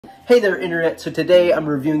Hey there, Internet. So today I'm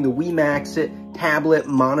reviewing the Wimaxit tablet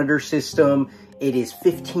monitor system. It is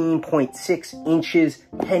 15.6 inches,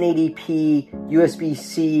 1080p,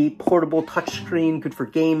 USB-C, portable touchscreen, good for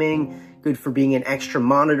gaming, good for being an extra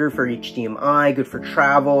monitor for HDMI, good for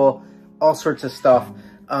travel, all sorts of stuff.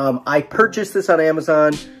 I purchased this on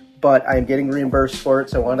Amazon, but I'm getting reimbursed for it,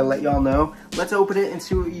 so I want to let y'all know. Let's open it and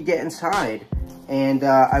see what you get inside. And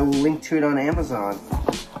I will link to it on Amazon.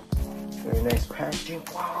 Very nice packaging.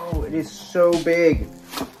 Wow, it is so big.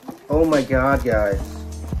 Oh my God, guys.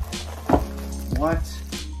 What?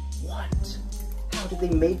 How did they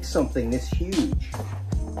make something this huge?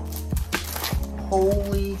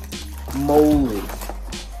 Holy moly.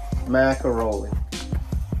 Macaroni.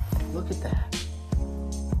 Look at that.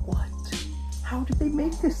 What? How did they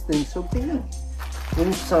make this thing so big?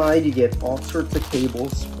 Inside, you get all sorts of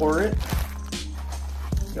cables for it.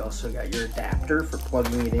 You also got your adapter for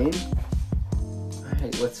plugging it in. All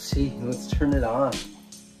right, let's see. Let's turn it on.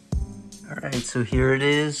 All right, so here it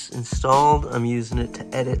is installed. I'm using it to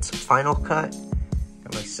edit some Final Cut.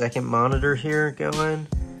 Got my second monitor here going.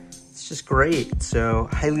 It's just great. So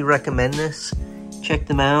highly recommend this. Check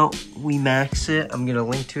them out. Wimaxit. I'm gonna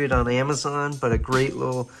link to it on Amazon, but a great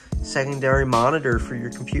little secondary monitor for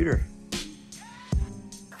your computer.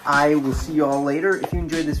 I will see you all later. If you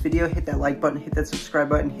enjoyed this video, hit that like button, hit that subscribe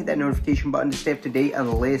button, hit that notification button to stay up to date on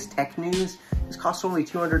the latest tech news. This costs only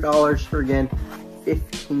 $200 for, again,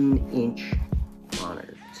 15-inch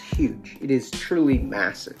monitor. It's huge. It is truly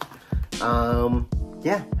massive.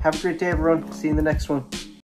 Yeah, have a great day, everyone. See you in the next one.